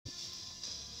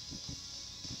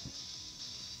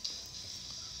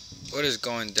What is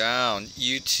going down,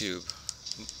 YouTube?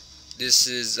 This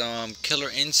is Killer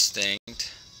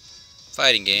Instinct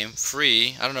fighting game,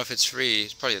 free. I don't know if it's free.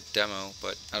 It's probably a demo,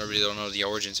 but I really don't know the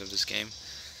origins of this game.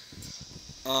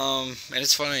 And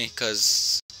it's funny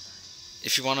because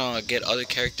if you want to get other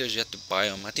characters, you have to buy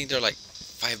them. I think they're like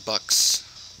 $5.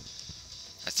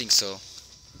 I think so.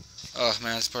 Oh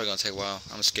man, it's probably gonna take a while.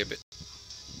 I'm gonna skip it.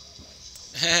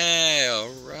 Hey,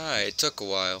 alright. It took a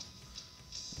while.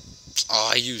 Oh,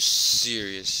 are you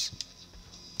serious?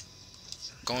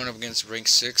 Going up against rank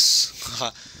 6.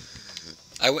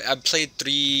 I played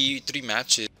three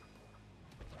matches.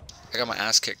 I got my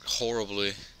ass kicked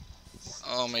horribly.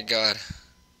 Oh my god.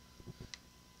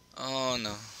 Oh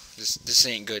no. This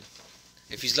ain't good.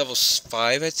 If he's level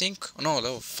 5, I think. Oh no,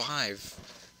 level 5.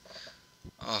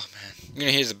 Oh man. You're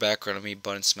gonna hear the background of me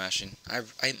button smashing.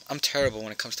 I'm terrible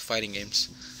when it comes to fighting games.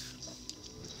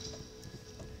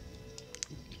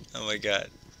 Oh my god.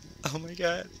 Oh my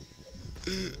god.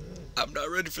 I'm not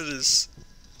ready for this.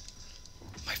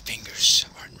 My fingers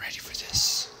aren't ready for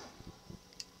this.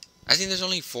 I think there's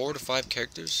only 4 to 5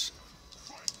 characters.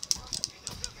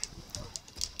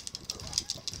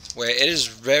 Wait, it is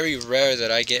very rare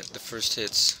that I get the first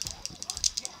hits.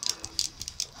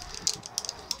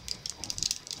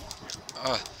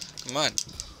 Ah, come on.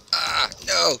 Ah,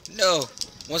 no, no.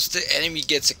 Once the enemy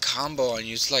gets a combo on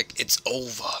you, it's like, it's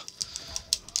over.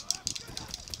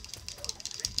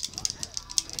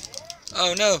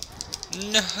 Oh no,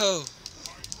 no.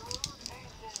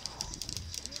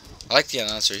 I like the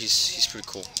announcer, he's pretty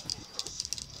cool.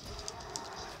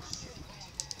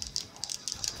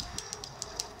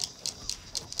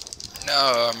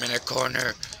 No, I'm in a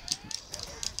corner.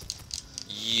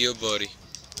 Yeah, buddy.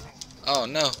 Oh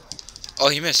no. Oh,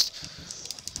 he missed.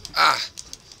 Ah.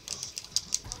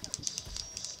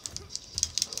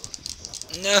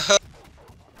 No.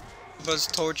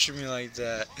 Must torture me like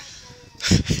that.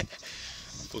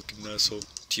 Fucking asshole.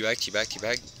 Teabag, teabag,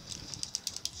 teabag.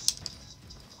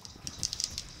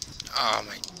 Oh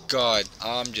my god,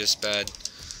 I'm just bad.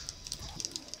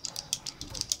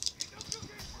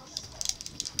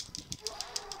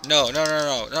 No, no,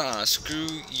 no, no, no, screw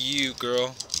you,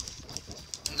 girl.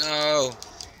 No.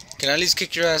 Can I at least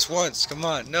kick your ass once? Come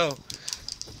on, no.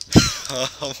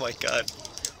 Oh my god.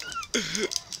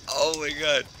 Oh my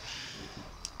god.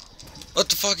 What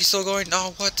the fuck, he's still going?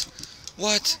 No, what?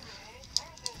 What?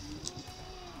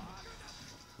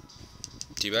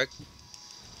 Teabag?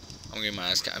 I'm getting my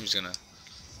ass kicked. I'm just gonna.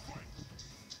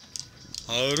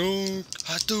 I don't.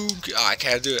 Oh, I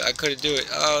can't do it. I couldn't do it.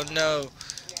 Oh no.